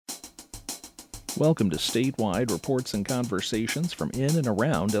Welcome to Statewide Reports and Conversations from in and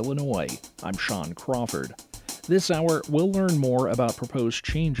around Illinois. I'm Sean Crawford. This hour, we'll learn more about proposed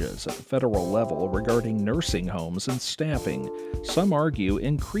changes at the federal level regarding nursing homes and staffing. Some argue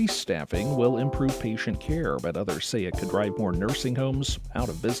increased staffing will improve patient care, but others say it could drive more nursing homes out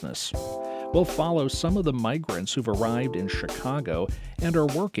of business. We'll follow some of the migrants who've arrived in Chicago and are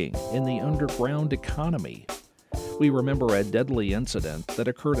working in the underground economy. We remember a deadly incident that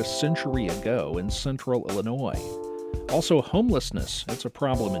occurred a century ago in central Illinois. Also, homelessness. It's a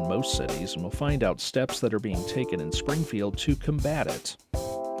problem in most cities, and we'll find out steps that are being taken in Springfield to combat it.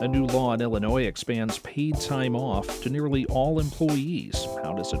 A new law in Illinois expands paid time off to nearly all employees.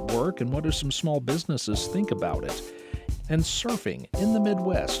 How does it work, and what do some small businesses think about it? And surfing in the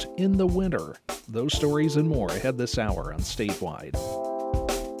Midwest in the winter. Those stories and more ahead this hour on Statewide.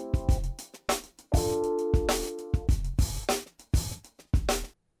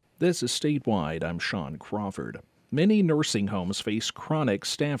 This is Statewide. I'm Sean Crawford. Many nursing homes face chronic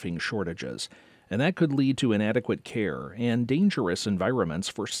staffing shortages, and that could lead to inadequate care and dangerous environments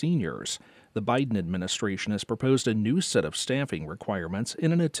for seniors. The Biden administration has proposed a new set of staffing requirements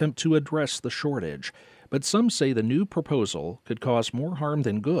in an attempt to address the shortage, but some say the new proposal could cause more harm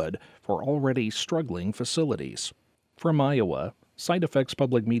than good for already struggling facilities. From Iowa, Side Effects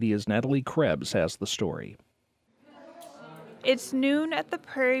Public Media's Natalie Krebs has the story. It's noon at the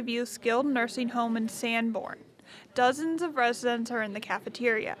Prairie View Skilled Nursing Home in Sanborn. Dozens of residents are in the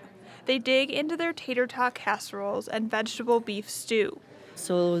cafeteria. They dig into their tater tot casseroles and vegetable beef stew.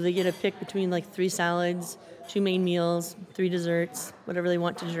 So they get to pick between like 3 salads, 2 main meals, 3 desserts, whatever they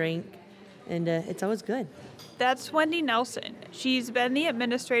want to drink, and it's always good. That's Wendy Nelson. She's been the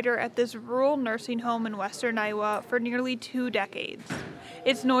administrator at this rural nursing home in western Iowa for nearly 2 decades.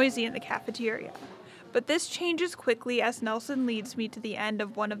 It's noisy in the cafeteria. But this changes quickly as Nelson leads me to the end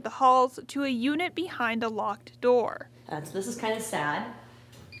of one of the halls to a unit behind a locked door. So this is kind of sad,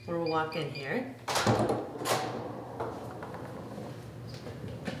 where we'll walk in here.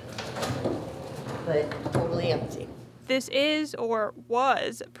 But totally empty. This is, or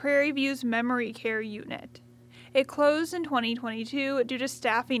was, Prairie View's memory care unit. It closed in 2022 due to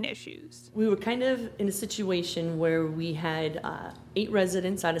staffing issues. We were kind of in a situation where we had 8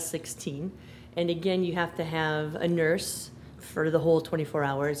 residents out of 16. And again, you have to have a nurse for the whole 24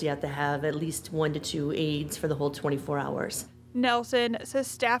 hours. You have to have at least 1 to 2 aides for the whole 24 hours. Nelson says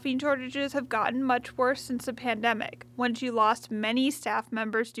staffing shortages have gotten much worse since the pandemic, when she lost many staff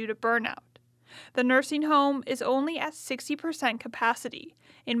members due to burnout. The nursing home is only at 60% capacity.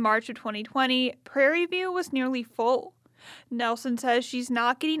 In March of 2020, Prairie View was nearly full. Nelson says she's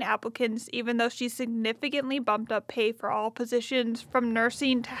not getting applicants even though she's significantly bumped up pay for all positions from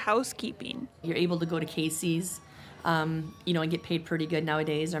nursing to housekeeping. You're able to go to Casey's, and get paid pretty good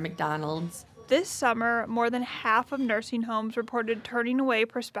nowadays, or McDonald's. This summer, more than half of nursing homes reported turning away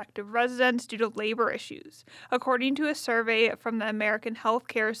prospective residents due to labor issues, according to a survey from the American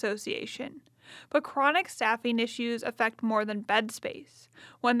Healthcare Association. But chronic staffing issues affect more than bed space.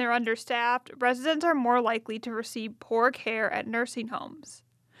 When they're understaffed, residents are more likely to receive poor care at nursing homes.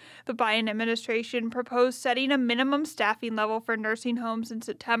 The Biden administration proposed setting a minimum staffing level for nursing homes in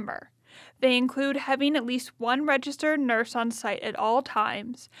September. They include having at least 1 registered nurse on site at all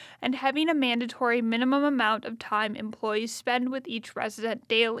times and having a mandatory minimum amount of time employees spend with each resident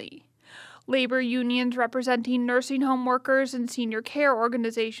daily. Labor unions representing nursing home workers and senior care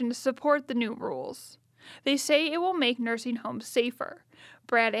organizations support the new rules. They say it will make nursing homes safer.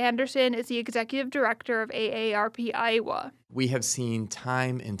 Brad Anderson is the executive director of AARP Iowa. We have seen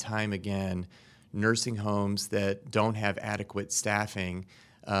time and time again nursing homes that don't have adequate staffing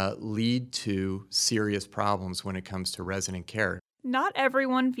lead to serious problems when it comes to resident care. Not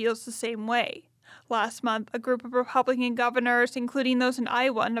everyone feels the same way. Last month, a group of Republican governors, including those in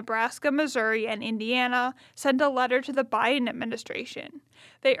Iowa, Nebraska, Missouri, and Indiana, sent a letter to the Biden administration.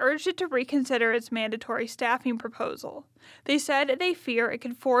 They urged it to reconsider its mandatory staffing proposal. They said they fear it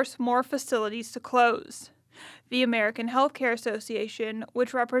could force more facilities to close. The American Healthcare Association,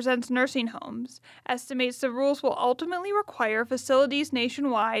 which represents nursing homes, estimates the rules will ultimately require facilities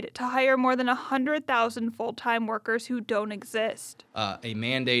nationwide to hire more than 100,000 full-time workers who don't exist. A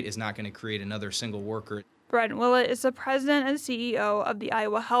mandate is not going to create another single worker. Brent Willett is the president and CEO of the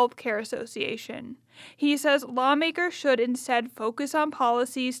Iowa Healthcare Association. He says lawmakers should instead focus on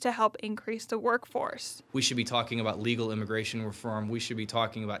policies to help increase the workforce. We should be talking about legal immigration reform. We should be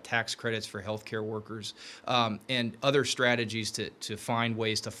talking about tax credits for healthcare workers and other strategies to find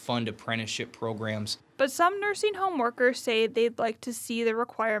ways to fund apprenticeship programs. But some nursing home workers say they'd like to see the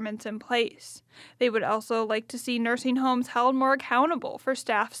requirements in place. They would also like to see nursing homes held more accountable for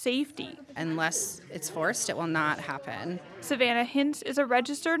staff safety. Unless it's forced, it will not happen. Savannah Hintz is a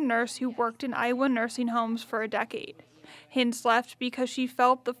registered nurse who worked in Iowa nursing homes for a decade. Hintz left because she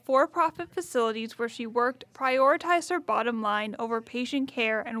felt the for-profit facilities where she worked prioritized her bottom line over patient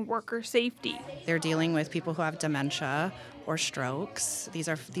care and worker safety. They're dealing with people who have dementia or strokes. These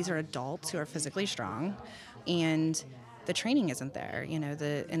are adults who are physically strong, and the training isn't there.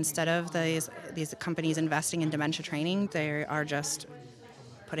 Instead of these companies investing in dementia training, they are just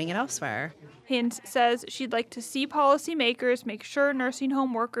putting it elsewhere. Hintz says she'd like to see policymakers make sure nursing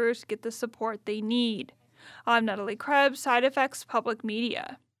home workers get the support they need. I'm Natalie Krebs, Side Effects Public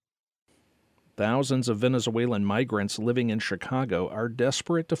Media. Thousands of Venezuelan migrants living in Chicago are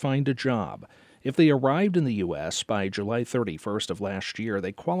desperate to find a job. If they arrived in the U.S. by July 31st of last year,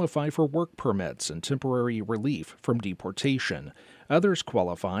 they qualify for work permits and temporary relief from deportation. Others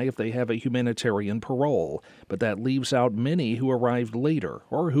qualify if they have a humanitarian parole, but that leaves out many who arrived later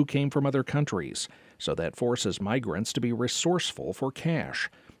or who came from other countries. So that forces migrants to be resourceful for cash.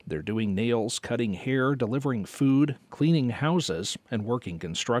 They're doing nails, cutting hair, delivering food, cleaning houses, and working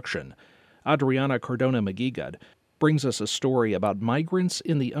construction. Adriana Cardona-McGeegud brings us a story about migrants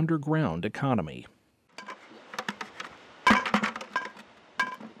in the underground economy.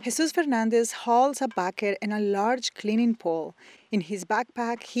 Jesus Fernandez hauls a bucket and a large cleaning pole. In his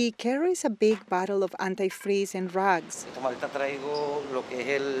backpack, he carries a big bottle of antifreeze and rags. Ahorita traigo lo que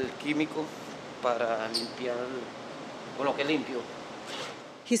es el químico para limpiar, con lo que limpio.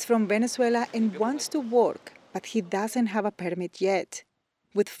 He's from Venezuela and wants to work, but he doesn't have a permit yet.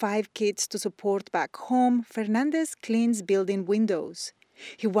 With 5 kids to support back home, Fernandez cleans building windows.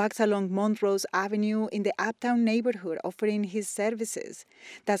 He walks along Montrose Avenue in the uptown neighborhood offering his services.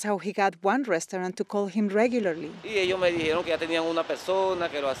 That's how he got one restaurant to call him regularly. Y ellos me dijeron que ya tenían una persona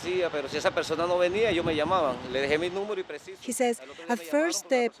que lo hacía, pero si esa persona no venía, ellos me llamaban. Le dejé mi número y preciso. He says at first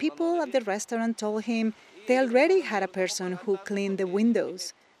the people at the restaurant told him they already had a person who cleaned the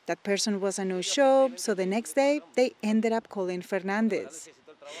windows. That person was a no-show, so the next day they ended up calling Fernandez.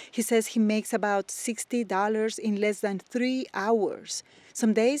 He says he makes about $60 in less than 3 hours.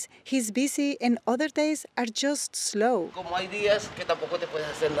 Some days he's busy and other days are just slow. Como hay días que tampoco te puedes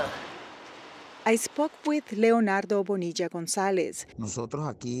hacer nada. I spoke with Leonardo Bonilla Gonzalez. Nosotros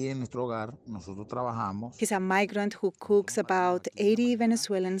aquí en nuestro hogar, nosotros trabajamos. He's a migrant who cooks about 80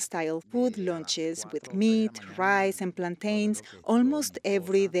 Venezuelan-style food lunches with meat, rice, and plantains almost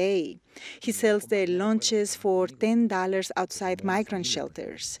every day. He sells the lunches for $10 outside migrant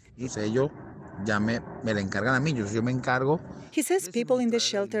shelters. Ellos ya me la encargan a mí, yo me encargo. He says people in the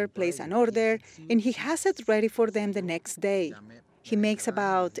shelter place an order, and he has it ready for them the next day. He makes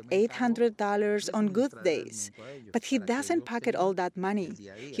about $800 on good days, but he doesn't pocket all that money.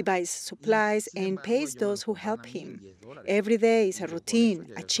 He buys supplies and pays those who help him. Every day is a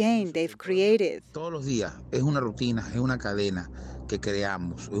routine, a chain they've created. Todos los días es una rutina, es una cadena que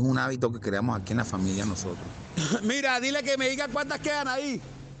creamos, es un hábito que creamos aquí en la familia nosotros. Mira, dile que me diga cuántas quedan ahí.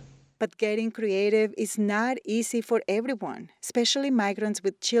 But getting creative is not easy for everyone, especially migrants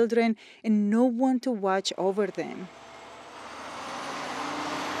with children and no one to watch over them.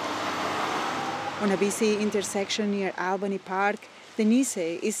 On a busy intersection near Albany Park, Denise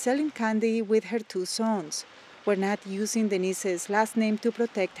is selling candy with her 2 sons. We're not using Denise's last name to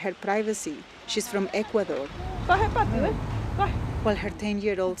protect her privacy. She's from Ecuador. While her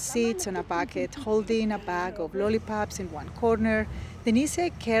 10-year-old sits on a bucket holding a bag of lollipops in one corner,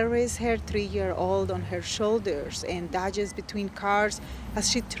 Denise carries her 3-year-old on her shoulders and dodges between cars as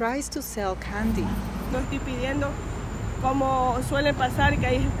she tries to sell candy.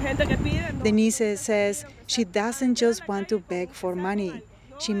 Denise says she doesn't just want to beg for money.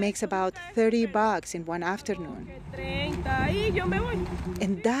 She makes about $30 in one afternoon.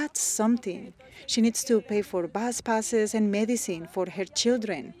 And that's something. She needs to pay for bus passes and medicine for her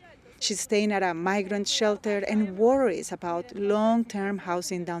children. She's staying at a migrant shelter and worries about long-term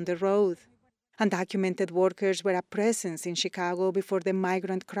housing down the road. Undocumented workers were a presence in Chicago before the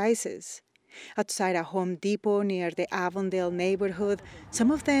migrant crisis. Outside a Home Depot near the Avondale neighborhood,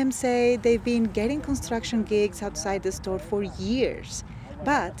 some of them say they've been getting construction gigs outside the store for years.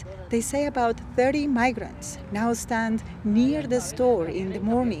 But they say about 30 migrants now stand near the store in the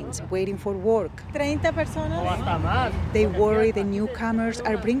mornings waiting for work. 30 personas? They worry the newcomers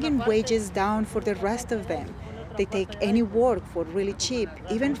are bringing wages down for the rest of them. They take any work for really cheap,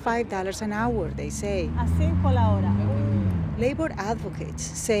 even $5 an hour, they say. Labor advocates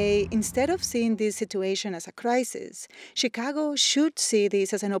say instead of seeing this situation as a crisis, Chicago should see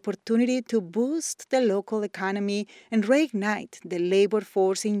this as an opportunity to boost the local economy and reignite the labor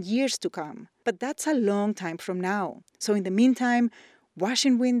force in years to come. But that's a long time from now. So in the meantime,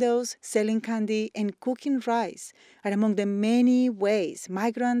 washing windows, selling candy, and cooking rice are among the many ways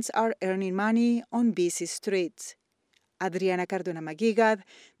migrants are earning money on busy streets. Adriana Cardona Maguigad,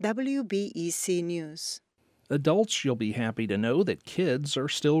 WBEZ News. Adults, you'll be happy to know that kids are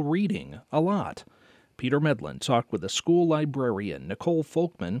still reading a lot. Peter Medlin talked with a school librarian, Nicole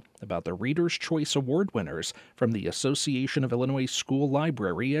Folkman, about the Reader's Choice Award winners from the Association of Illinois School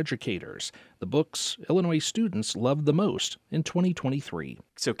Library Educators, the books Illinois students loved the most in 2023.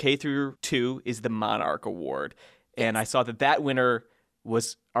 So K through 2 is the Monarch Award, and I saw that winner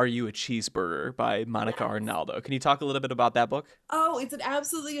was Are You a Cheeseburger by Monica Arnaldo. Can you talk a little bit about that book? Oh, it's an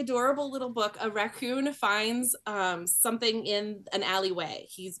absolutely adorable little book. A raccoon finds something in an alleyway.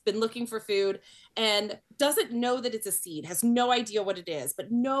 He's been looking for food and doesn't know that it's a seed, has no idea what it is,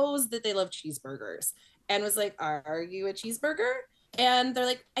 but knows that they love cheeseburgers and was like, are you a cheeseburger? And they're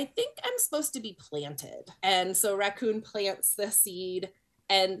like, I think I'm supposed to be planted. And so raccoon plants the seed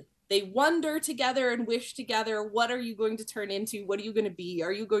and they wonder together and wish together, what are you going to turn into? What are you going to be?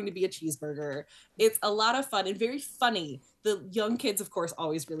 Are you going to be a cheeseburger? It's a lot of fun and very funny. The young kids, of course,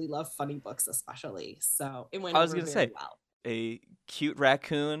 always really love funny books, especially. So it went over very well. A cute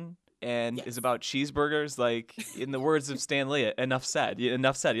raccoon and is about cheeseburgers. Like, in the words of Stan Lee, enough said.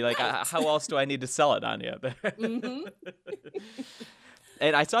 Enough said. You're like, right. How else do I need to sell it on you? Mm-hmm.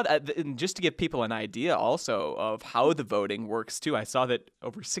 And I saw that, and just to give people an idea also of how the voting works too, I saw that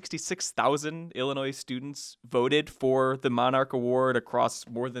over 66,000 Illinois students voted for the Monarch Award across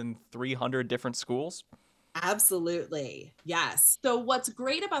more than 300 different schools. Absolutely. Yes. So what's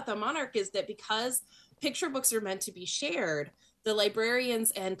great about the Monarch is that because picture books are meant to be shared, the librarians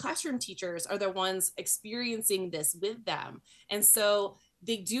and classroom teachers are the ones experiencing this with them. And so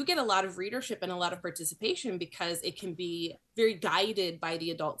they do get a lot of readership and a lot of participation because it can be very guided by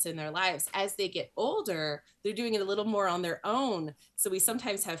the adults in their lives. As they get older, they're doing it a little more on their own. So we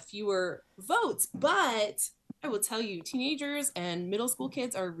sometimes have fewer votes, but I will tell you, teenagers and middle school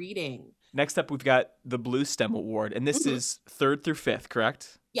kids are reading. Next up, we've got the Blue STEM Award, and this is 3rd through 5th,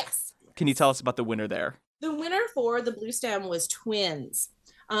 correct? Yes. Can you tell us about the winner there? The winner for the Blue STEM was Twins.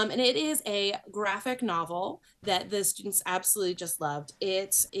 And it is a graphic novel that the students absolutely just loved.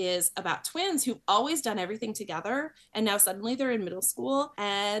 It is about twins who've always done everything together, and now suddenly they're in middle school,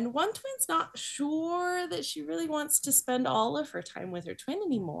 and one twin's not sure that she really wants to spend all of her time with her twin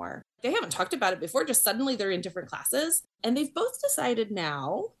anymore. They haven't talked about it before, just suddenly they're in different classes, and they've both decided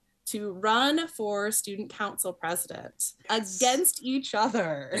now to run for student council president against each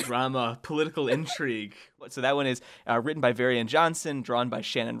other. Drama, political intrigue. So that one is written by Varian Johnson, drawn by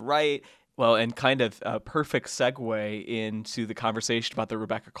Shannon Wright. Well, and kind of a perfect segue into the conversation about the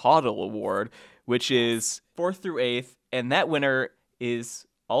Rebecca Caudle Award, which is 4th through 8th. And that winner is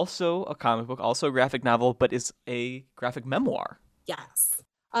also a comic book, also a graphic novel, but is a graphic memoir. Yes.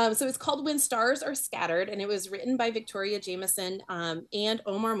 So it's called When Stars Are Scattered, and it was written by Victoria Jameson and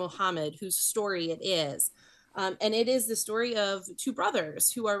Omar Mohammed, whose story it is. And it is the story of two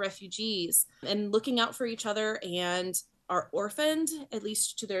brothers who are refugees and looking out for each other and are orphaned, at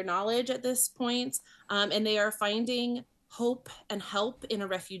least to their knowledge at this point. And they are finding hope and help in a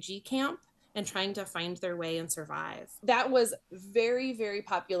refugee camp and trying to find their way and survive. That was very, very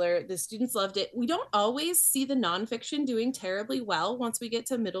popular. The students loved it. We don't always see the nonfiction doing terribly well once we get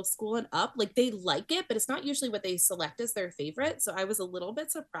to middle school and up. Like, they like it, but it's not usually what they select as their favorite. So I was a little bit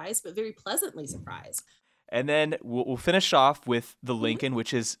surprised, but very pleasantly surprised. And then we'll finish off with the Lincoln,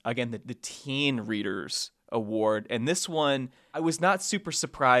 which is, again, the Teen Readers Award. And this one, I was not super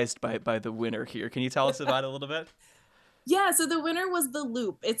surprised by the winner here. Can you tell us about it a little bit? Yeah, so the winner was The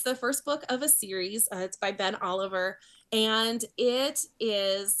Loop. It's the first book of a series. It's by Ben Oliver, and it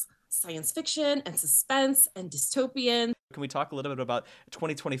is science fiction and suspense and dystopian. Can we talk a little bit about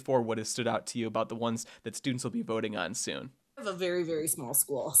 2024, what has stood out to you about the ones that students will be voting on soon? I have a very, very small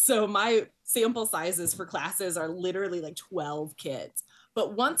school, so my sample sizes for classes are literally like 12 kids.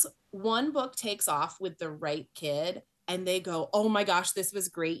 But once one book takes off with the right kid and they go, oh my gosh, this was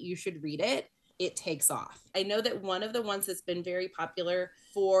great, you should read it, it takes off. I know that one of the ones that's been very popular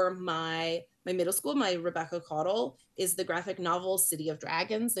for my middle school, my Rebecca Caudle, is the graphic novel City of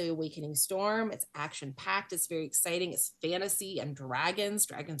Dragons, The Awakening Storm. It's action-packed. It's very exciting. It's fantasy and dragons.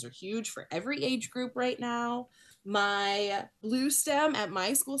 Dragons are huge for every age group right now. My blue STEM at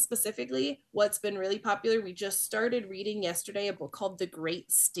my school specifically, what's been really popular, we just started reading yesterday a book called The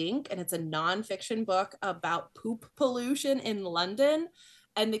Great Stink, and it's a nonfiction book about poop pollution in London,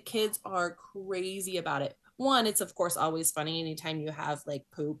 and the kids are crazy about it. One, it's of course always funny anytime you have like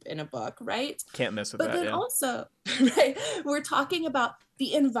poop in a book, right? Can't mess with But that. then Yeah. also, right, we're talking about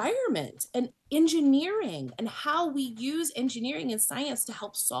the environment and engineering and how we use engineering and science to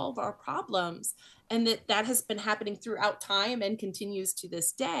help solve our problems. And that has been happening throughout time and continues to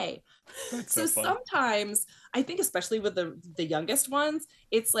this day. That's So fun. sometimes I think, especially with the youngest ones,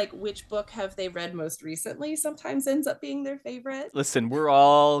 it's like, which book have they read most recently? Sometimes ends up being their favorite. Listen, we're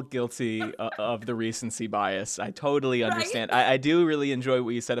all guilty of the recency bias. I totally understand. I do really enjoy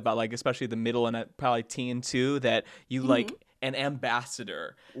what you said about, like, especially the middle and probably teen too, that you like an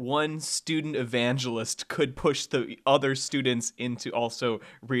ambassador. One student evangelist could push the other students into also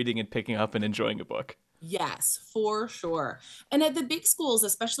reading and picking up and enjoying a book. Yes, for sure. And at the big schools,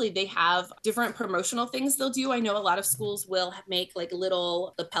 especially, they have different promotional things they'll do. I know a lot of schools will make like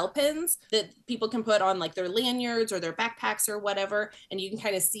little lapel pins that people can put on like their lanyards or their backpacks or whatever. And you can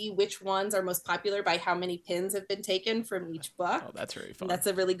kind of see which ones are most popular by how many pins have been taken from each book. Oh, that's very fun. And that's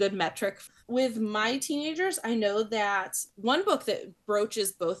a really good metric. With my teenagers, I know that one book that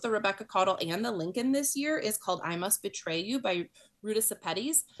broaches both the Rebecca Caudle and the Lincoln this year is called I Must Betray You by Ruta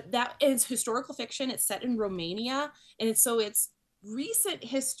Sepetys. That is historical fiction. It's set in Romania. And it's recent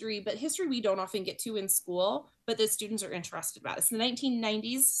history, but history we don't often get to in school, but the students are interested about. It's the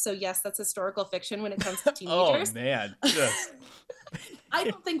 1990s. So yes, that's historical fiction when it comes to teenagers. Oh, man. I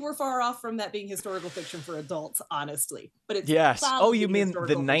don't think we're far off from that being historical fiction for adults, honestly. But it's yes. Oh, you mean the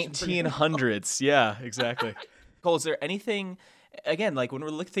historical 1900s. Yeah, exactly. Cole, is there anything, again, like when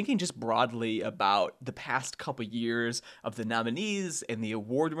we're thinking just broadly about the past couple years of the nominees and the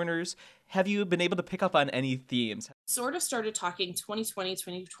award winners, have you been able to pick up on any themes? Sort of started talking 2020,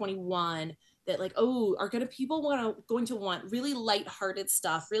 2021, that like, oh, are people going to want really lighthearted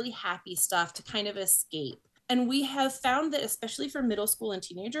stuff, really happy stuff to kind of escape? And we have found that especially for middle school and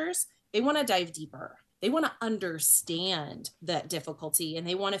teenagers, they want to dive deeper. They want to understand that difficulty and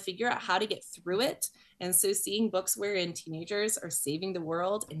they want to figure out how to get through it. And so seeing books wherein teenagers are saving the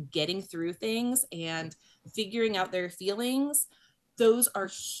world and getting through things and figuring out their feelings, those are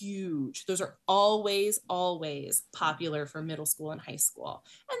huge. Those are always, always popular for middle school and high school.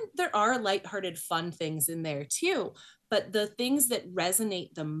 And there are lighthearted, fun things in there too. But the things that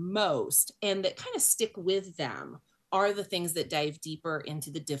resonate the most and that kind of stick with them are the things that dive deeper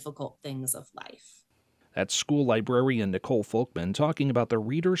into the difficult things of life. That's school librarian Nicole Folkman talking about the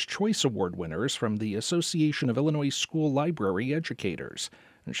Reader's Choice Award winners from the Association of Illinois School Library Educators.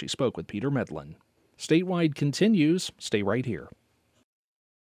 And she spoke with Peter Medlin. Statewide continues. Stay right here.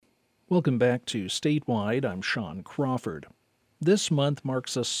 Welcome back to Statewide. I'm Sean Crawford. This month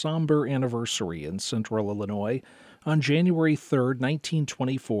marks a somber anniversary in central Illinois. On January 3,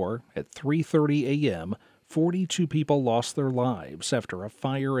 1924, at 3:30 a.m., 42 people lost their lives after a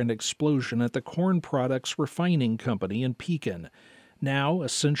fire and explosion at the Corn Products Refining Company in Pekin. Now, a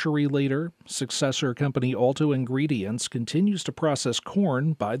century later, successor company Alto Ingredients continues to process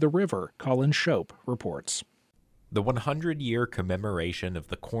corn by the river. Colin Shope reports. The 100-year commemoration of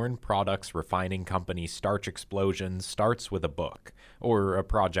the Corn Products Refining Company's starch explosion starts with a book, or a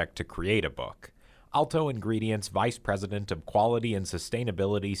project to create a book. Alto Ingredients Vice President of Quality and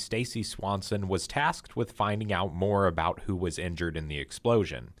Sustainability Stacy Swanson was tasked with finding out more about who was injured in the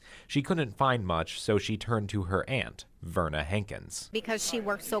explosion. She couldn't find much, so she turned to her aunt, Verna Hankins. Because she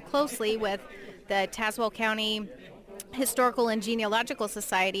worked so closely with the Tazewell County Historical and Genealogical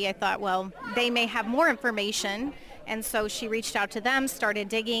Society, I thought, well, they may have more information. And so she reached out to them, started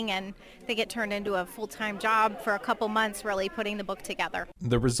digging, and I think it turned into a full-time job for a couple months, really putting the book together.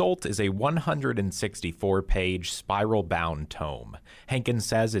 The result is a 164-page spiral-bound tome. Hankins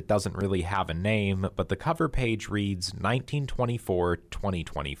says it doesn't really have a name, but the cover page reads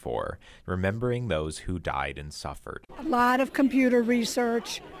 1924-2024, remembering those who died and suffered. A lot of computer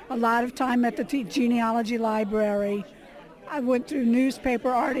research, a lot of time at the genealogy library. I went through newspaper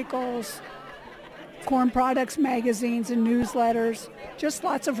articles, Corn Products magazines and newsletters, just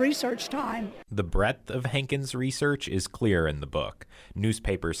lots of research time. The breadth of Hankins' research is clear in the book.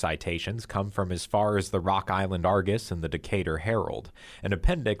 Newspaper citations come from as far as the Rock Island Argus and the Decatur Herald. An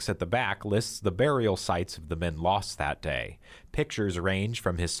appendix at the back lists the burial sites of the men lost that day. Pictures range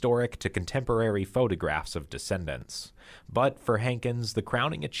from historic to contemporary photographs of descendants. But for Hankins, the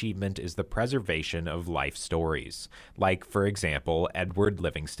crowning achievement is the preservation of life stories, like, for example, Edward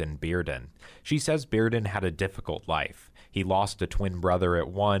Livingston Bearden. She says Bearden had a difficult life. He lost a twin brother at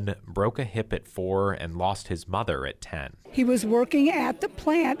 1, broke a hip at 4, and lost his mother at 10. He was working at the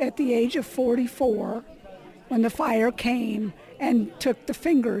plant at the age of 44 when the fire came and took the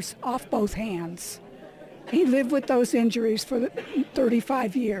fingers off both hands. He lived with those injuries for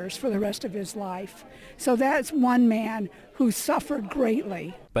 35 years, for the rest of his life. So that's one man who suffered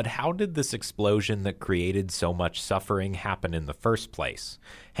greatly. But how did this explosion that created so much suffering happen in the first place?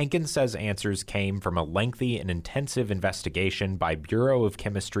 Hankins says answers came from a lengthy and intensive investigation by Bureau of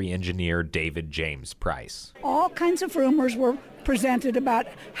Chemistry engineer David James Price. All kinds of rumors were presented about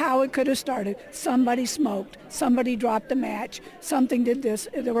how it could have started. Somebody smoked, somebody dropped a match, something did this.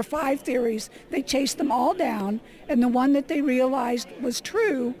 There were 5 theories. They chased them all down, and the one that they realized was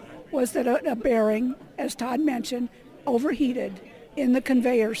true was that a bearing, as Todd mentioned, overheated in the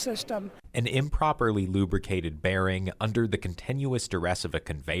conveyor system. An improperly lubricated bearing under the continuous duress of a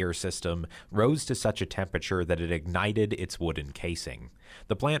conveyor system rose to such a temperature that it ignited its wooden casing.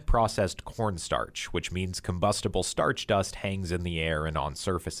 The plant processed cornstarch, which means combustible starch dust hangs in the air and on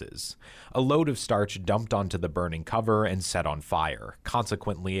surfaces. A load of starch dumped onto the burning cover and set on fire,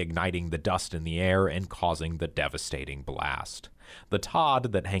 consequently igniting the dust in the air and causing the devastating blast. The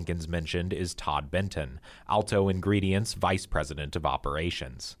Todd that Hankins mentioned is Todd Benton, Alto Ingredients Vice President of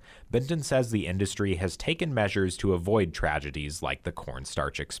Operations. Benton says the industry has taken measures to avoid tragedies like the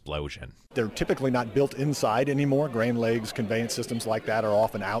cornstarch explosion. They're typically not built inside anymore. Grain legs, conveyance systems like that are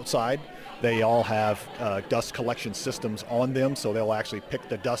often outside. They all have dust collection systems on them, so they'll actually pick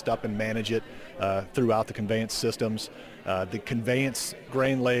the dust up and manage it throughout the conveyance systems. The conveyance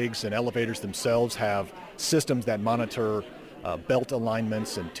grain legs and elevators themselves have systems that monitor belt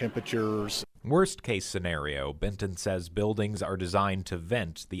alignments and temperatures. Worst case scenario, Benton says buildings are designed to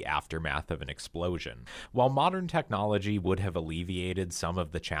vent the aftermath of an explosion. While modern technology would have alleviated some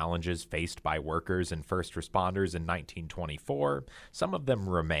of the challenges faced by workers and first responders in 1924, some of them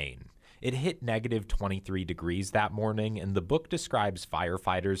remain. It hit negative 23 degrees that morning, and the book describes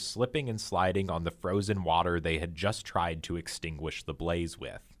firefighters slipping and sliding on the frozen water they had just tried to extinguish the blaze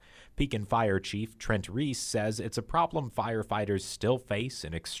with. Pekin Fire Chief Trent Reese says it's a problem firefighters still face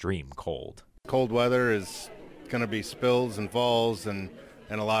in extreme cold. Cold weather is going to be spills and falls and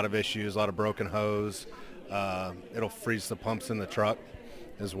a lot of issues, a lot of broken hose. It'll freeze the pumps in the truck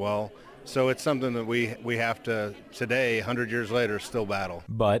as well. So it's something that we have to, today, 100 years later, still battle.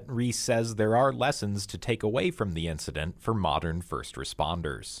 But Reese says there are lessons to take away from the incident for modern first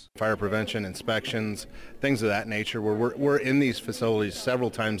responders. Fire prevention, inspections, things of that nature, where we're in these facilities several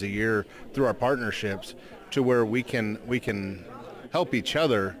times a year through our partnerships to where we can help each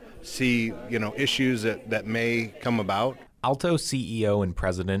other see, issues that may come about. Alto CEO and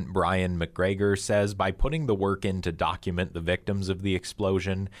President Brian McGregor says by putting the work in to document the victims of the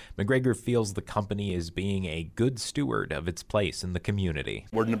explosion, McGregor feels the company is being a good steward of its place in the community.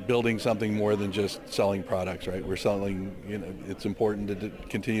 We're building something more than just selling products, right? We're selling, it's important to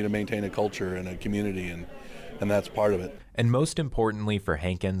continue to maintain a culture and a community, and that's part of it. And most importantly for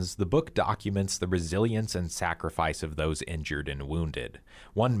Hankins, the book documents the resilience and sacrifice of those injured and wounded.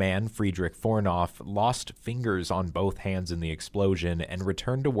 One man, Friedrich Fornoff, lost fingers on both hands in the explosion and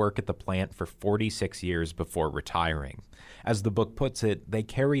returned to work at the plant for 46 years before retiring. As the book puts it, they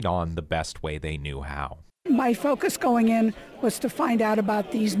carried on the best way they knew how. My focus going in was to find out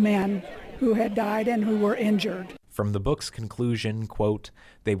about these men who had died and who were injured. From the book's conclusion, quote,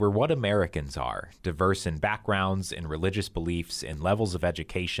 "They were what Americans are, diverse in backgrounds, in religious beliefs, in levels of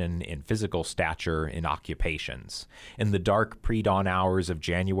education, in physical stature, in occupations. In the dark pre-dawn hours of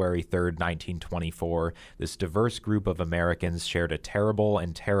January 3rd, 1924, this diverse group of Americans shared a terrible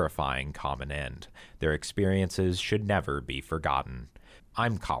and terrifying common end. Their experiences should never be forgotten."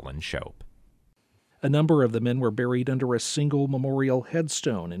 I'm Colin Shope. A number of the men were buried under a single memorial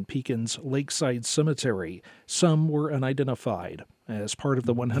headstone in Pekin's Lakeside Cemetery. Some were unidentified. As part of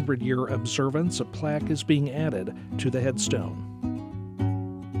the 100-year observance, a plaque is being added to the headstone.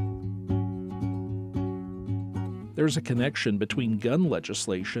 There's a connection between gun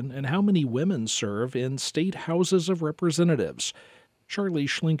legislation and how many women serve in state houses of representatives. Charlie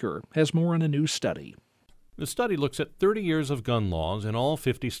Schlinker has more on a new study. The study looks at 30 years of gun laws in all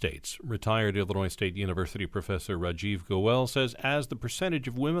 50 states. Retired Illinois State University professor Rajiv Goel says as the percentage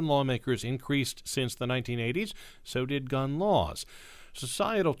of women lawmakers increased since the 1980s, so did gun laws.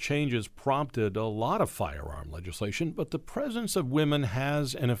 Societal changes prompted a lot of firearm legislation, but the presence of women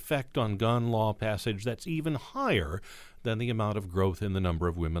has an effect on gun law passage that's even higher than the amount of growth in the number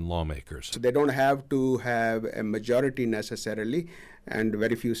of women lawmakers. So they don't have to have a majority necessarily, and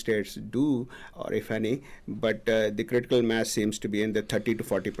very few states do, or if any, but the critical mass seems to be in the 30 to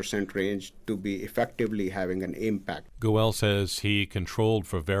 40% range to be effectively having an impact. Goel says he controlled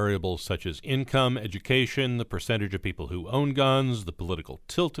for variables such as income, education, the percentage of people who own guns, the political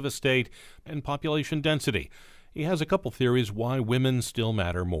tilt of a state, and population density. He has a couple theories why women still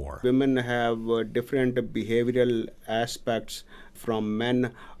matter more. Women have different behavioral aspects from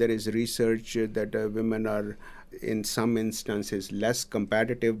men. There is research that women are, in some instances, less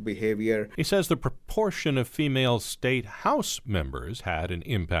competitive behavior. He says the proportion of female state House members had an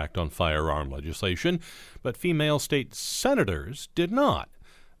impact on firearm legislation, but female state senators did not.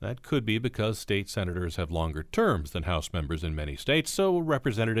 That could be because state senators have longer terms than House members in many states, so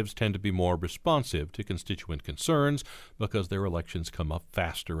representatives tend to be more responsive to constituent concerns because their elections come up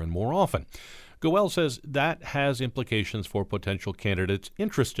faster and more often. Goel says that has implications for potential candidates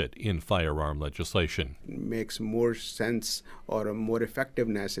interested in firearm legislation. It makes more sense, or more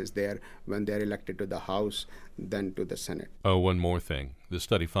effectiveness is there when they're elected to the House than to the Senate. Oh, one more thing. The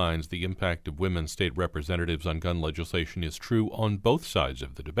study finds the impact of women state representatives on gun legislation is true on both sides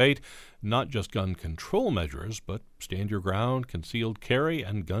of the debate, not just gun control measures, but stand your ground, concealed carry,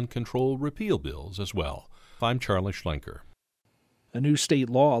 and gun control repeal bills as well. I'm Charlie Schlenker. A new state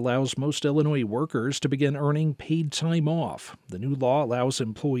law allows most Illinois workers to begin earning paid time off. The new law allows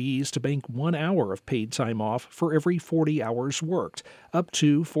employees to bank 1 hour of paid time off for every 40 hours worked, up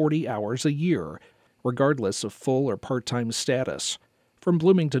to 40 hours a year, regardless of full or part-time status. From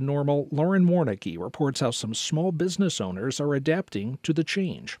Bloomington Normal, Lauren Warnicki reports how some small business owners are adapting to the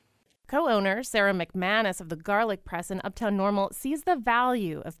change. Co-owner Sarah McManus of the Garlic Press in Uptown Normal sees the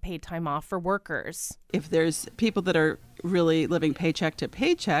value of paid time off for workers. If there's people that are really living paycheck to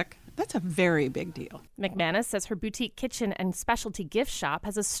paycheck, that's a very big deal. McManus says her boutique kitchen and specialty gift shop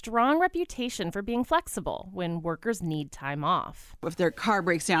has a strong reputation for being flexible when workers need time off. If their car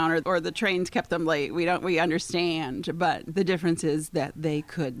breaks down or the trains kept them late, we understand, but the difference is that they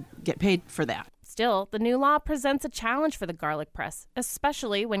could get paid for that. Still, the new law presents a challenge for the Garlic Press,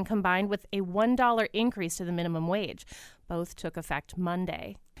 especially when combined with a $1 increase to the minimum wage. Both took effect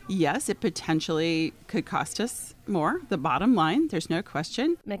Monday. Yes, it potentially could cost us more, the bottom line, there's no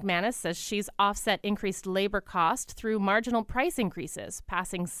question. McManus says she's offset increased labor cost through marginal price increases,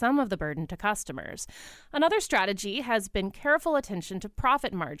 passing some of the burden to customers. Another strategy has been careful attention to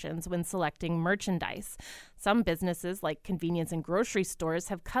profit margins when selecting merchandise. Some businesses, like convenience and grocery stores,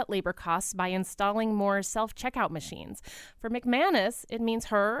 have cut labor costs by installing more self-checkout machines. For McManus, it means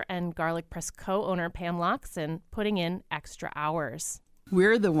her and Garlic Press co-owner Pam Loxon putting in extra hours.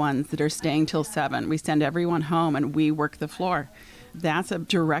 We're the ones that are staying till 7. We send everyone home and we work the floor. That's a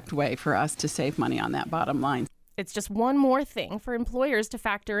direct way for us to save money on that bottom line. It's just one more thing for employers to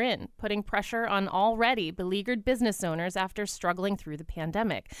factor in, putting pressure on already beleaguered business owners after struggling through the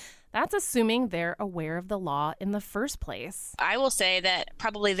pandemic. That's assuming they're aware of the law in the first place. I will say that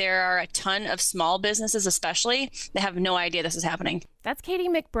probably there are a ton of small businesses, especially, that have no idea this is happening. That's Katie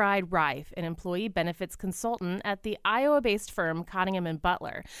McBride-Rife, an employee benefits consultant at the Iowa-based firm Cottingham &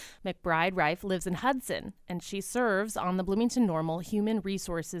 Butler. McBride-Rife lives in Hudson, and she serves on the Bloomington Normal Human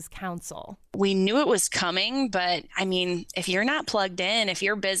Resources Council. We knew it was coming, but I mean, if you're not plugged in, if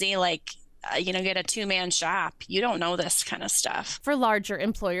you're busy, get a two-man shop, you don't know this kind of stuff. For larger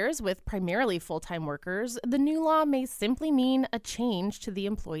employers with primarily full-time workers, the new law may simply mean a change to the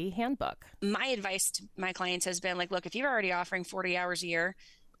employee handbook. My advice to my clients has been look, if you're already offering 40 hours a year,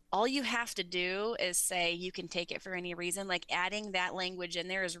 all you have to do is say you can take it for any reason. Adding that language in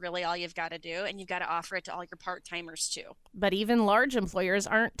there is really all you've got to do, and you've got to offer it to all your part-timers too. But even large employers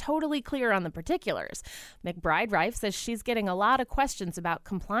aren't totally clear on the particulars. McBride-Rife says she's getting a lot of questions about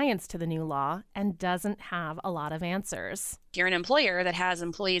compliance to the new law and doesn't have a lot of answers. If you're an employer that has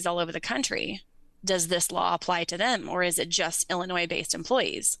employees all over the country, does this law apply to them, or is it just Illinois-based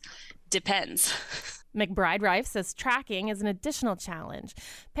employees? Depends. McBride-Rife says tracking is an additional challenge.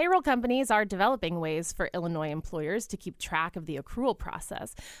 Payroll companies are developing ways for Illinois employers to keep track of the accrual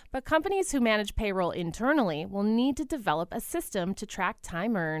process, but companies who manage payroll internally will need to develop a system to track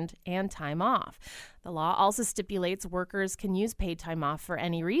time earned and time off. The law also stipulates workers can use paid time off for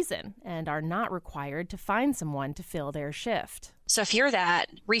any reason and are not required to find someone to fill their shift. So if you're that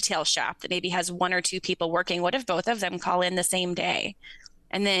retail shop that maybe has one or two people working, what if both of them call in the same day?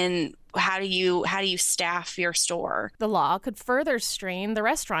 And then how do you staff your store? The law could further strain the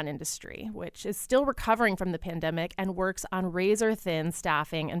restaurant industry, which is still recovering from the pandemic and works on razor-thin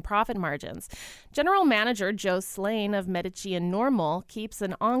staffing and profit margins. General Manager Joe Slane of Medici and Normal keeps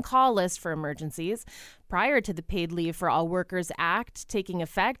an on-call list for emergencies, Prior to the Paid Leave for All Workers Act taking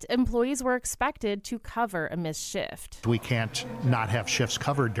effect, employees were expected to cover a missed shift. We can't not have shifts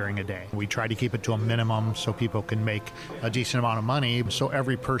covered during a day. We try to keep it to a minimum so people can make a decent amount of money, so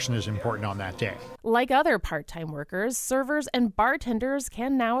every person is important on that day. Like other part-time workers, servers and bartenders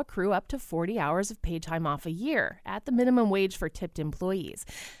can now accrue up to 40 hours of paid time off a year at the minimum wage for tipped employees.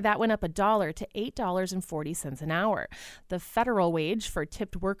 That went up $1 to $8.40 an hour. The federal wage for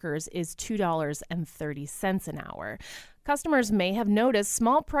tipped workers is $2.30 an hour. Customers may have noticed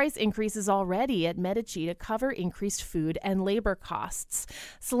small price increases already at Medici to cover increased food and labor costs.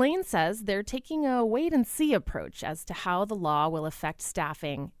 Selene says they're taking a wait-and-see approach as to how the law will affect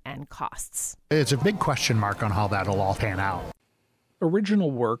staffing and costs. It's a big question mark on how that'll all pan out. Original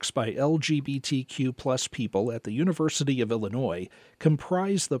works by LGBTQ plus people at the University of Illinois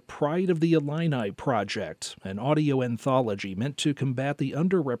comprise the Pride of the Illini Project, an audio anthology meant to combat the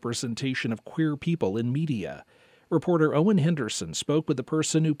underrepresentation of queer people in media. Reporter Owen Henderson spoke with the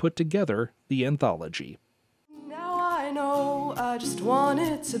person who put together the anthology. Now I know I just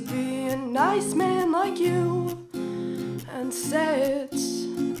wanted to be a nice man like you and say it.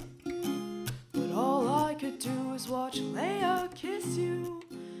 But all I could do was watch Leia kiss you.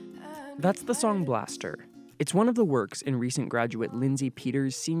 That's the song Blaster. It's one of the works in recent graduate Lindsay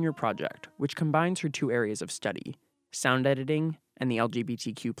Peters' senior project, which combines her two areas of study, sound editing and the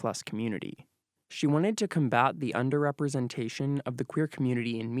LGBTQ plus community. She wanted to combat the underrepresentation of the queer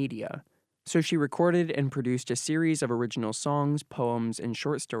community in media, so she recorded and produced a series of original songs, poems, and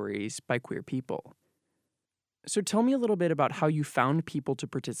short stories by queer people. So tell me a little bit about how you found people to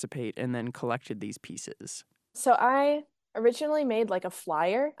participate and then collected these pieces. So I originally made like a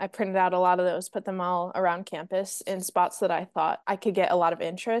flyer. I printed out a lot of those, put them all around campus in spots that I thought I could get a lot of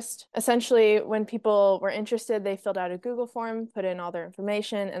interest. Essentially, when people were interested, they filled out a Google form, put in all their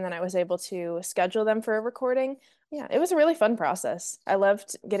information, and then I was able to schedule them for a recording. Yeah, it was a really fun process. I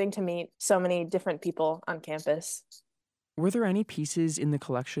loved getting to meet so many different people on campus. Were there any pieces in the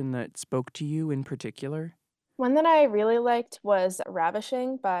collection that spoke to you in particular? One that I really liked was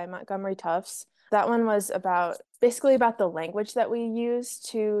Ravishing by Montgomery Tufts. That one was basically about the language that we use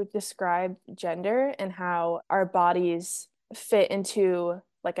to describe gender and how our bodies fit into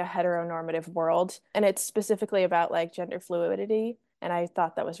like a heteronormative world. And it's specifically about like gender fluidity. And I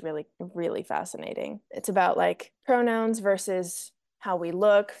thought that was really, really fascinating. It's about like pronouns versus how we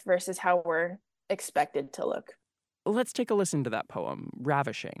look versus how we're expected to look. Let's take a listen to that poem,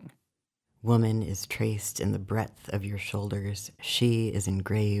 Ravishing. Woman is traced in the breadth of your shoulders. She is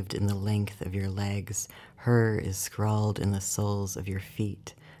engraved in the length of your legs. Her is scrawled in the soles of your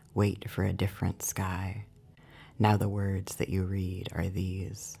feet. Wait for a different sky. Now the words that you read are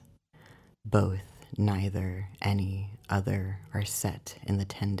these. Both, neither, any, other are set in the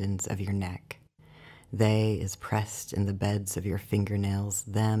tendons of your neck. They is pressed in the beds of your fingernails.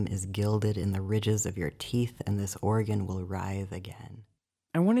 Them is gilded in the ridges of your teeth, and this organ will writhe again.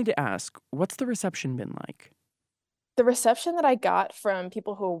 I wanted to ask, what's the reception been like? The reception that I got from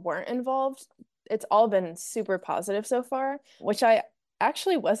people who weren't involved, it's all been super positive so far, which I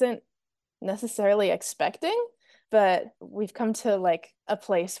actually wasn't necessarily expecting, but we've come to like a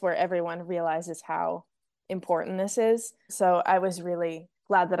place where everyone realizes how important this is. So I was really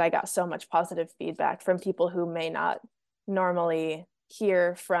glad that I got so much positive feedback from people who may not normally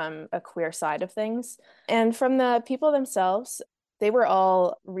hear from a queer side of things. And from the people themselves, they were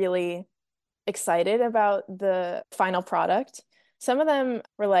all really excited about the final product. Some of them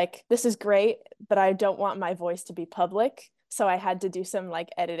were like, this is great, but I don't want my voice to be public. So I had to do some like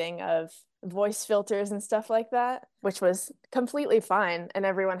editing of voice filters and stuff like that, which was completely fine. And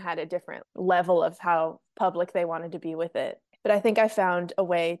everyone had a different level of how public they wanted to be with it. But I think I found a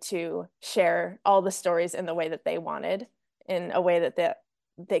way to share all the stories in the way that they wanted, in a way that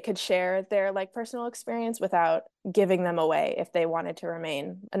they could share their like personal experience without giving them away if they wanted to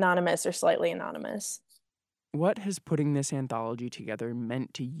remain anonymous or slightly anonymous. What has putting this anthology together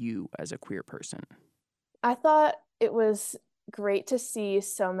meant to you as a queer person? I thought it was great to see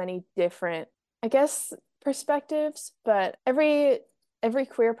so many different, I guess, perspectives, but every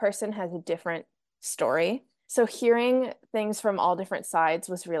queer person has a different story. So hearing things from all different sides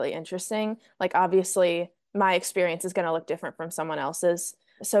was really interesting. Like obviously my experience is going to look different from someone else's.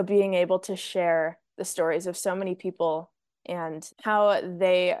 So being able to share the stories of so many people and how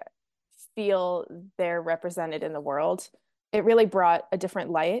they feel they're represented in the world, it really brought a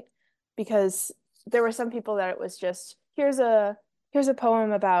different light, because there were some people that it was just, here's a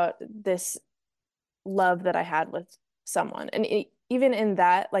poem about this love that I had with someone. And even in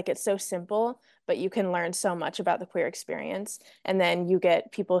that, like it's so simple, but you can learn so much about the queer experience. And then you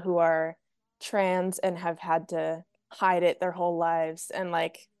get people who are trans and have had to hide it their whole lives. And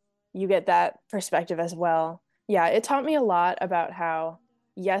like, you get that perspective as well. Yeah, it taught me a lot about how,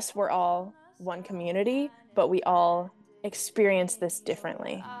 yes, we're all one community, but we all experience this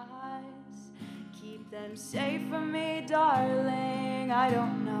differently. Keep them safe from me, darling. I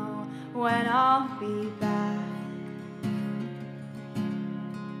don't know when I'll be back.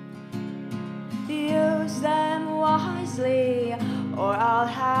 Use them wisely, or I'll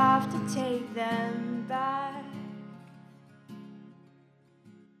have to take them back.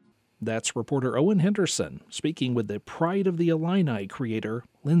 That's reporter Owen Henderson speaking with the Pride of the Illini creator,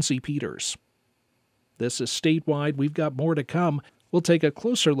 Lindsay Peters. This is Statewide. We've got more to come. We'll take a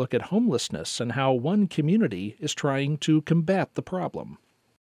closer look at homelessness and how one community is trying to combat the problem.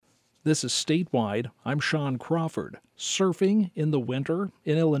 This is Statewide. I'm Sean Crawford. Surfing in the winter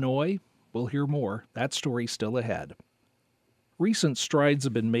in Illinois? We'll hear more. That story's still ahead. Recent strides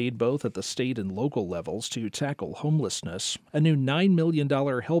have been made both at the state and local levels to tackle homelessness. A new $9 million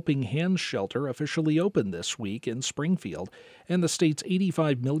Helping Hands shelter officially opened this week in Springfield, and the state's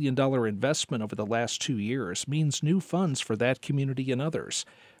 $85 million investment over the last 2 years means new funds for that community and others.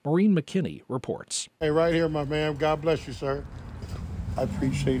 Maureen McKinney reports. Hey, right here, my man. God bless you, sir. I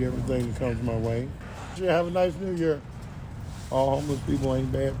appreciate everything that comes my way. Have a nice new year. All homeless people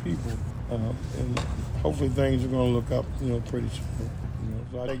ain't bad people. And hopefully things are going to look up, pretty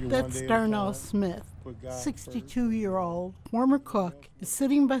soon. That's Darnell Smith, 62-year-old, former cook, is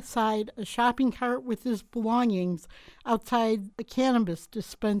sitting beside a shopping cart with his belongings outside a cannabis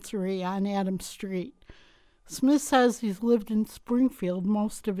dispensary on Adams Street. Smith says he's lived in Springfield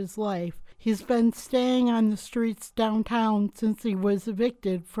most of his life. He's been staying on the streets downtown since he was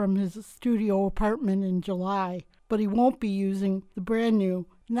evicted from his studio apartment in July, but he won't be using the brand new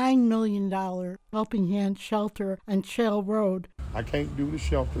 $9 million Helping Hands shelter on Shale Road. I can't do the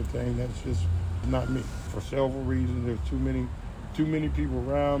shelter thing. That's just not me. For several reasons. There's too many people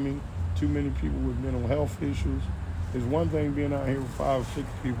around me, too many people with mental health issues. It's one thing being out here with 5 or 6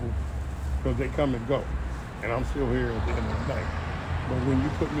 people because they come and go, and I'm still here at the end of the night. But when you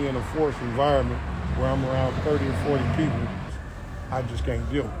put me in a forced environment where I'm around 30 or 40 people, I just can't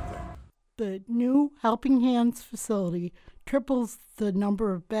deal with that. The new Helping Hands facility triples the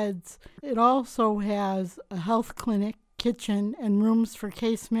number of beds. It also has a health clinic, kitchen, and rooms for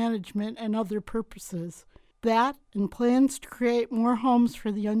case management and other purposes. That and plans to create more homes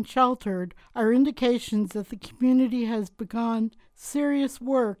for the unsheltered are indications that the community has begun serious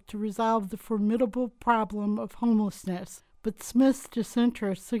work to resolve the formidable problem of homelessness. But Smith's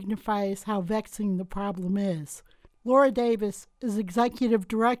disinterest signifies how vexing the problem is. Laura Davis is executive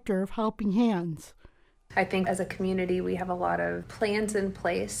director of Helping Hands. I think as a community we have a lot of plans in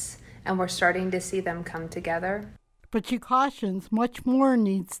place and we're starting to see them come together. But she cautions much more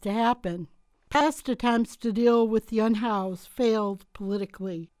needs to happen. Past attempts to deal with the unhoused failed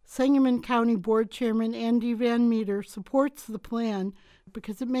politically. Sangamon County Board Chairman Andy Van Meter supports the plan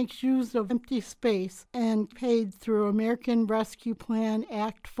because it makes use of empty space and paid through American Rescue Plan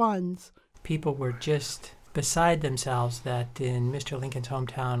Act funds. People were just beside themselves that in Mr. Lincoln's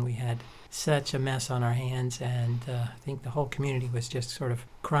hometown we had such a mess on our hands, and I think the whole community was just sort of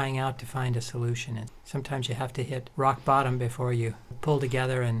crying out to find a solution. And sometimes you have to hit rock bottom before you pull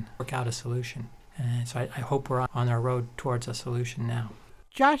together and work out a solution. And so I hope we're on our road towards a solution now.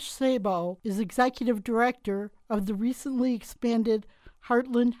 Josh Sabo is executive director of the recently expanded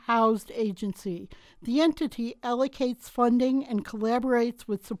Heartland Housed Agency. The entity allocates funding and collaborates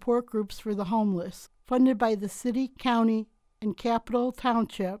with support groups for the homeless. Funded by the city, county, and Capital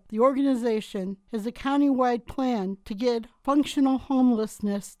Township, the organization has a countywide plan to get functional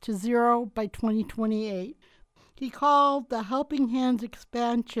homelessness to zero by 2028. He called the Helping Hands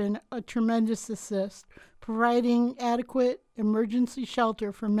expansion a tremendous assist, providing adequate emergency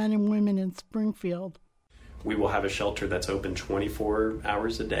shelter for men and women in Springfield. We will have a shelter that's open 24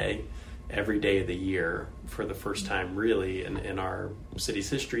 hours a day, every day of the year, for the first time really in our city's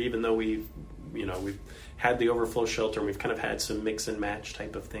history, even though we've had the overflow shelter and we've kind of had some mix and match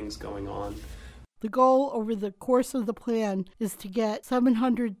type of things going on. The goal over the course of the plan is to get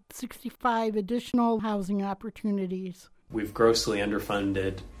 765 additional housing opportunities. We've grossly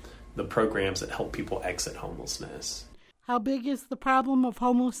underfunded the programs that help people exit homelessness. How big is the problem of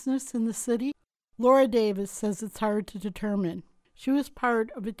homelessness in the city? Laura Davis says it's hard to determine. She was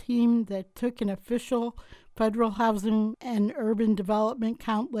part of a team that took an official federal housing and urban development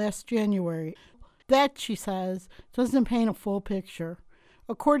count last January. That, she says, doesn't paint a full picture.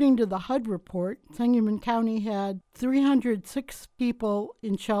 According to the HUD report, Sangamon County had 306 people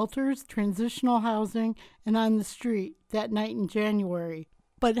in shelters, transitional housing, and on the street that night in January.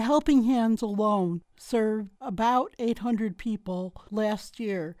 But Helping Hands alone served about 800 people last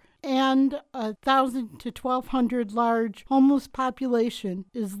year, and 1,000 to 1,200 large homeless population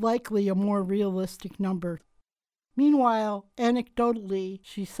is likely a more realistic number. Meanwhile, anecdotally,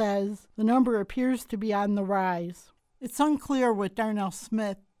 she says, the number appears to be on the rise. It's unclear what Darnell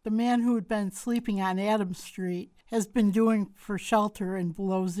Smith, the man who had been sleeping on Adams Street, has been doing for shelter in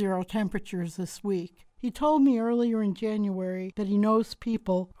below zero temperatures this week. He told me earlier in January that he knows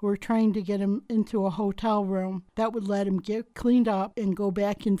people who are trying to get him into a hotel room that would let him get cleaned up and go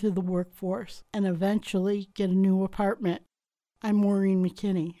back into the workforce and eventually get a new apartment. I'm Maureen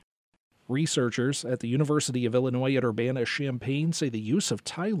McKinney. Researchers at the University of Illinois at Urbana-Champaign say the use of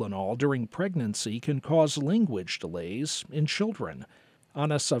Tylenol during pregnancy can cause language delays in children.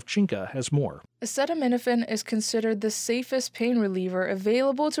 Anna Savchenko has more. Acetaminophen is considered the safest pain reliever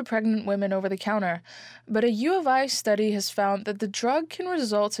available to pregnant women over the counter, but a U of I study has found that the drug can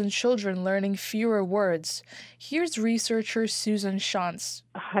result in children learning fewer words. Here's researcher Susan Shantz.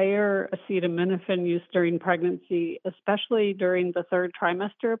 Higher acetaminophen use during pregnancy, especially during the third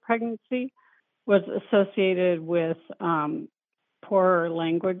trimester of pregnancy, was associated with poorer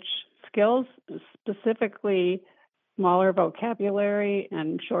language skills, specifically smaller vocabulary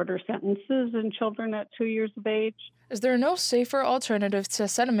and shorter sentences in children at 2 years of age. As there are no safer alternatives to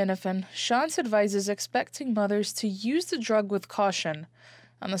acetaminophen, Shantz advises expecting mothers to use the drug with caution.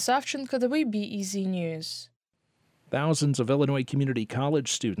 On the Savchenko WBEZ News. Thousands of Illinois community college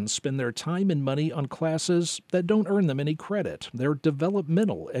students spend their time and money on classes that don't earn them any credit. They're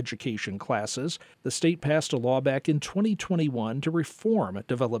developmental education classes. The state passed a law back in 2021 to reform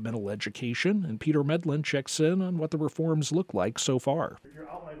developmental education, and Peter Medlin checks in on what the reforms look like so far.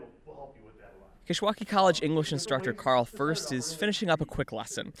 Kishwaukee College English instructor Carl First is finishing up a quick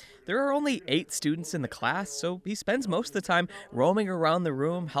lesson. There are only 8 students in the class, so he spends most of the time roaming around the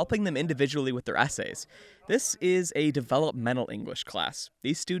room, helping them individually with their essays. This is a developmental English class.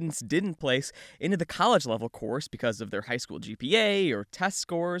 These students didn't place into the college-level course because of their high school GPA or test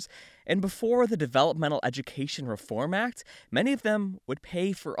scores, and before the Developmental Education Reform Act, many of them would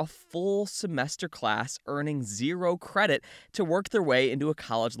pay for a full semester class, earning 0 credit to work their way into a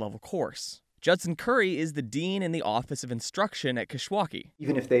college-level course. Judson Curry is the dean in the Office of Instruction at Kishwaukee.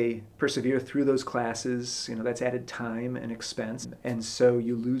 Even if they persevere through those classes, that's added time and expense, and so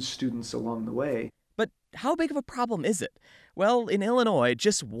you lose students along the way. But how big of a problem is it? Well, in Illinois,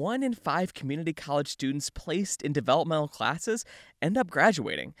 just 1 in 5 community college students placed in developmental classes end up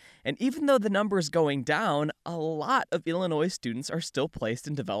graduating. And even though the number is going down, a lot of Illinois students are still placed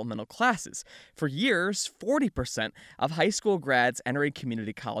in developmental classes. For years, 40% of high school grads entering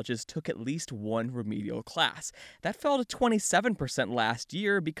community colleges took at least one remedial class. That fell to 27% last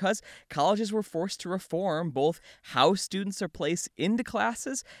year because colleges were forced to reform both how students are placed into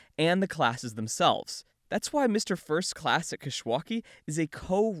classes and the classes themselves. That's why Mr. First's class at Kishwaukee is a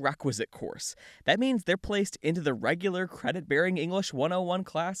co-requisite course. That means they're placed into the regular credit-bearing English 101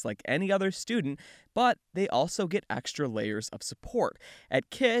 class like any other student, but they also get extra layers of support. At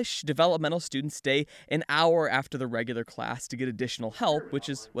Kish, developmental students stay an hour after the regular class to get additional help, which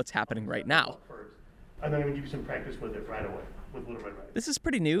is what's happening right now. And then I'm going to give you some practice with it right away. This is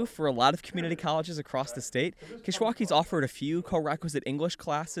pretty new for a lot of community colleges across the state. Kishwaukee's offered a few co-requisite English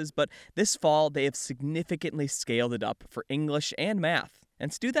classes, but this fall they have significantly scaled it up for English and math.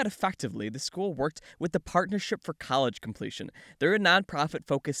 And to do that effectively, the school worked with the Partnership for College Completion. They're a nonprofit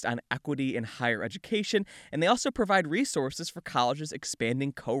focused on equity in higher education, and they also provide resources for colleges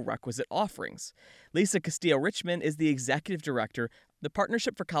expanding co-requisite offerings. Lisa Castillo-Richmond is the executive director. The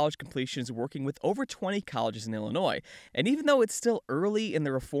Partnership for College Completion is working with over 20 colleges in Illinois, and even though it's still early in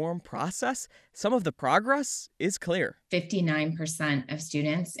the reform process, some of the progress is clear. 59% of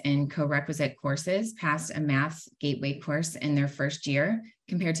students in co-requisite courses passed a math gateway course in their first year,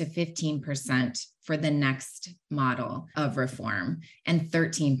 compared to 15% for the next model of reform, and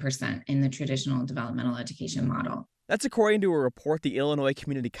 13% in the traditional developmental education model. That's according to a report the Illinois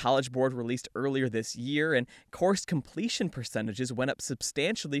Community College Board released earlier this year, and course completion percentages went up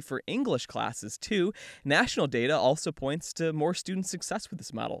substantially for English classes, too. National data also points to more student success with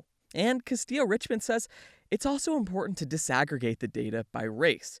this model. And Castillo-Richmond says it's also important to disaggregate the data by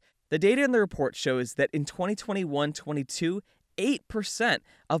race. The data in the report shows that in 2021-22, 8%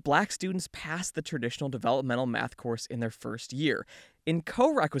 of Black students passed the traditional developmental math course in their first year. In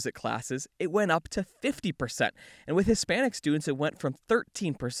co-requisite classes, it went up to 50%. And with Hispanic students, it went from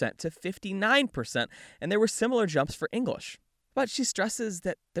 13% to 59%. And there were similar jumps for English. But she stresses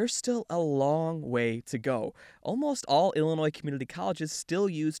that there's still a long way to go. Almost all Illinois community colleges still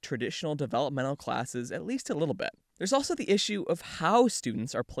use traditional developmental classes at least a little bit. There's also the issue of how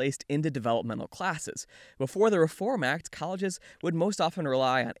students are placed into developmental classes. Before the Reform Act, colleges would most often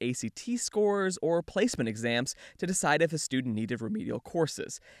rely on ACT scores or placement exams to decide if a student needed remedial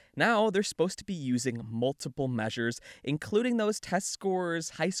courses. Now, they're supposed to be using multiple measures, including those test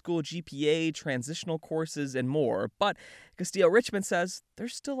scores, high school GPA, transitional courses, and more. But Castillo-Richmond says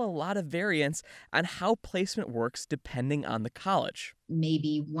there's still a lot of variance on how placement works depending on the college.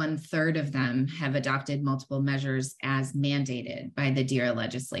 Maybe 1/3 of them have adopted multiple measures as mandated by the DEER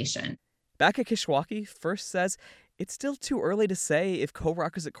legislation. Becca Kishwaukee first says it's still too early to say if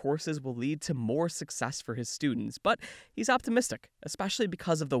co-requisite courses will lead to more success for his students, but he's optimistic, especially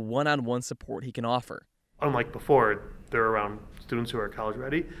because of the one-on-one support he can offer. Unlike before, they're around students who are college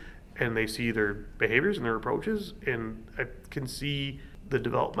ready, and they see their behaviors and their approaches, and I can see the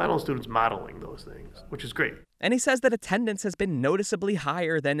developmental students modeling those things, which is great. And he says that attendance has been noticeably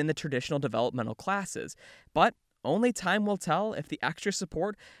higher than in the traditional developmental classes, but only time will tell if the extra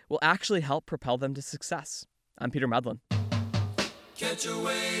support will actually help propel them to success. I'm Peter Medlin. Catch a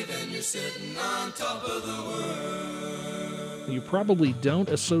wave and you're sitting on top of the world. You probably don't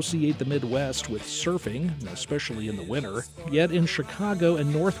associate the Midwest with surfing, especially in the winter. Yet in Chicago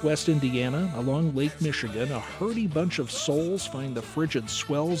and northwest Indiana, along Lake Michigan, a hardy bunch of souls find the frigid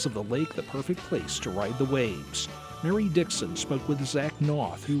swells of the lake the perfect place to ride the waves. Mary Dixon spoke with Zach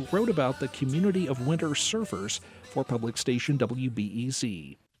Noth, who wrote about the community of winter surfers for public station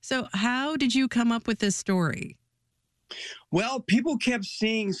WBEZ. So how did you come up with this story? Well, people kept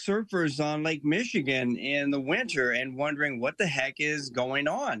seeing surfers on Lake Michigan in the winter and wondering what the heck is going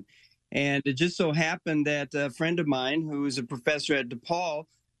on. And it just so happened that a friend of mine who is a professor at DePaul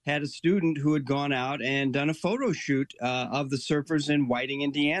had a student who had gone out and done a photo shoot of the surfers in Whiting,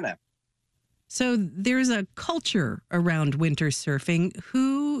 Indiana. So there's a culture around winter surfing.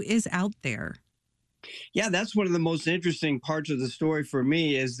 Who is out there? Yeah, that's one of the most interesting parts of the story for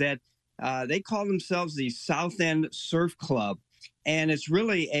me is that they call themselves the South End Surf Club. And it's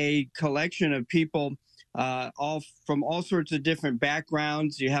really a collection of people all from all sorts of different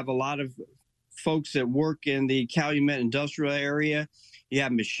backgrounds. You have a lot of folks that work in the Calumet industrial area. You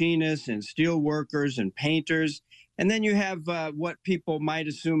have machinists and steel workers and painters. And then you have what people might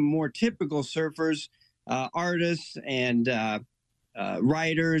assume more typical surfers, artists and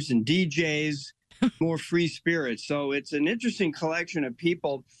writers and DJs, more free spirits. So it's an interesting collection of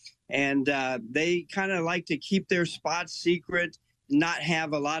people. And they kind of like to keep their spots secret, not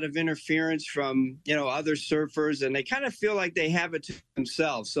have a lot of interference from, other surfers. And they kind of feel like they have it to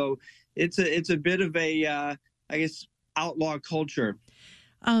themselves. So it's a bit of a, outlaw culture.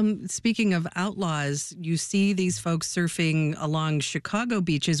 Speaking of outlaws, you see these folks surfing along Chicago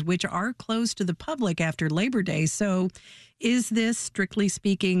beaches, which are closed to the public after Labor Day. So is this, strictly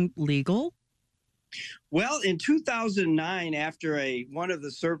speaking, legal? Well, in 2009, after one of the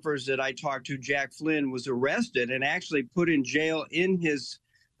surfers that I talked to, Jack Flynn, was arrested and actually put in jail in his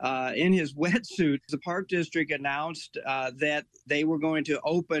wetsuit, the Park District announced that they were going to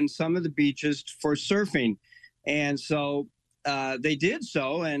open some of the beaches for surfing. And so they did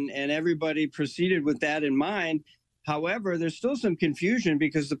so, and everybody proceeded with that in mind. However, there's still some confusion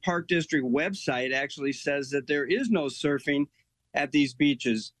because the Park District website actually says that there is no surfing at these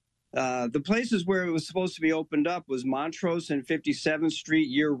beaches. The places where it was supposed to be opened up was Montrose and 57th Street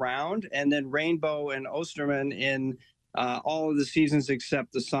year-round, and then Rainbow and Osterman in all of the seasons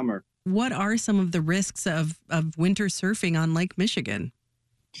except the summer. What are some of the risks of winter surfing on Lake Michigan?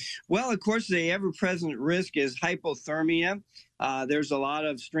 Well, of course, the ever-present risk is hypothermia. There's a lot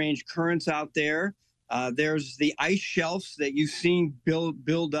of strange currents out there. There's the ice shelves that you've seen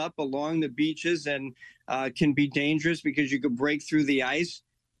build up along the beaches and can be dangerous because you could break through the ice.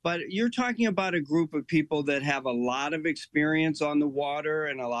 But you're talking about a group of people that have a lot of experience on the water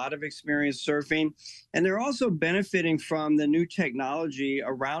and a lot of experience surfing. And they're also benefiting from the new technology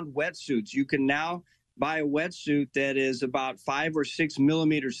around wetsuits. You can now buy a wetsuit that is about 5 or 6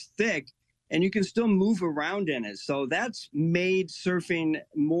 millimeters thick, and you can still move around in it. So that's made surfing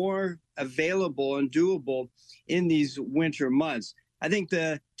more available and doable in these winter months. I think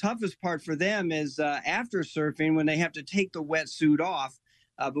the toughest part for them is after surfing when they have to take the wetsuit off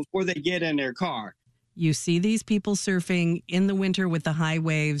before they get in their car. You see these people surfing in the winter with the high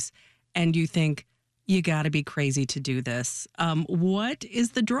waves, and you think, you got to be crazy to do this. What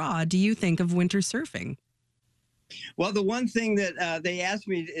is the draw, do you think, of winter surfing? Well, the one thing that they asked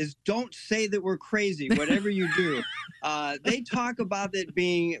me is don't say that we're crazy, whatever you do. They talk about it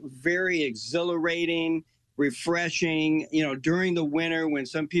being very exhilarating, refreshing, during the winter when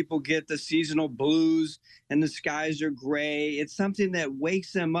some people get the seasonal blues and the skies are gray. It's something that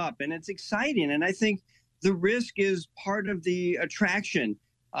wakes them up and it's exciting. And I think the risk is part of the attraction.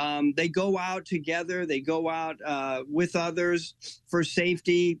 They go out together, they go out with others for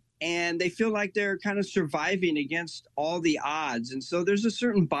safety, and they feel like they're kind of surviving against all the odds. And so there's a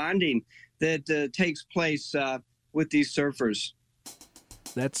certain bonding that takes place with these surfers.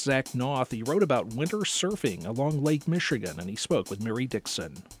 That's Zach Noth. He wrote about winter surfing along Lake Michigan, and he spoke with Mary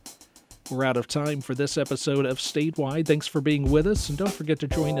Dixon. We're out of time for this episode of Statewide. Thanks for being with us, and don't forget to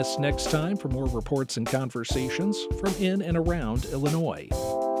join us next time for more reports and conversations from in and around Illinois.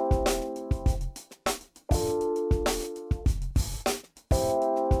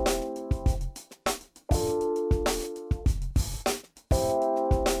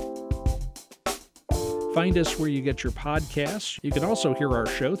 Find us where you get your podcasts. You can also hear our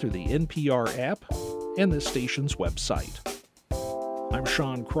show through the NPR app and the station's website. I'm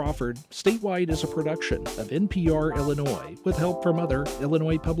Sean Crawford. Statewide is a production of NPR Illinois with help from other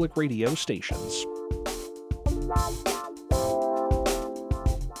Illinois public radio stations.